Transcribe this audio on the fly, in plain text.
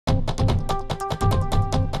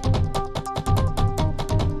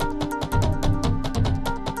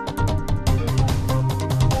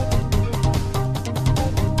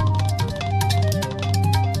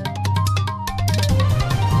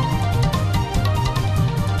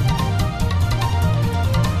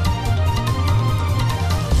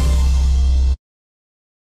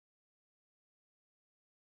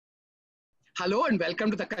Hello and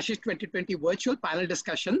welcome to the KASHISH 2020 virtual panel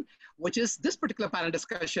discussion, which is this particular panel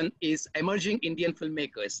discussion is emerging Indian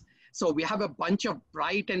filmmakers. So we have a bunch of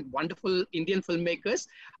bright and wonderful Indian filmmakers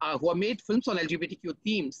who have made films on LGBTQ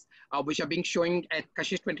themes, which are being shown at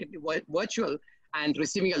KASHISH 2020 virtual and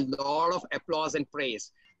receiving a lot of applause and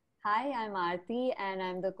praise. Hi, I'm Aarti and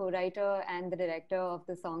I'm the co-writer and the director of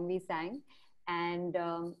the song we sang. And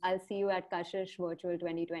I'll see you at KASHISH Virtual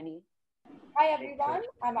 2020. Hi everyone,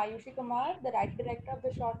 I'm Ayushi Kumar, the writer-director of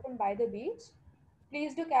the short film By the Beach.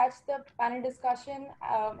 Please do catch the panel discussion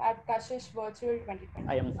at KASHISH Virtual 2020.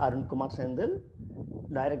 I am Arun Kumar Sendil,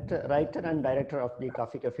 writer and director of the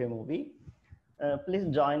Coffee Cafe movie. Please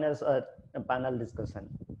join us at a panel discussion.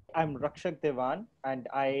 I'm Rakshak Devan and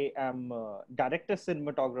I am director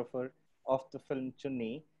cinematographer of the film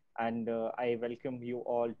Chunni, and I welcome you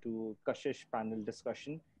all to KASHISH panel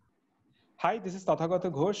discussion. Hi, this is Tathagata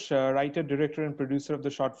Ghosh, writer, director, and producer of the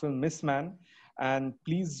short film Miss Man. And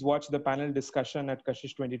please watch the panel discussion at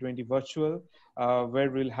KASHISH 2020 virtual, where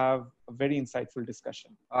we'll have a very insightful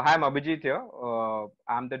discussion. Hi, I'm Abhijit here.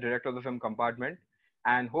 I'm the director of the film Compartment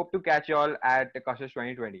and hope to catch you all at KASHISH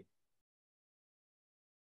 2020.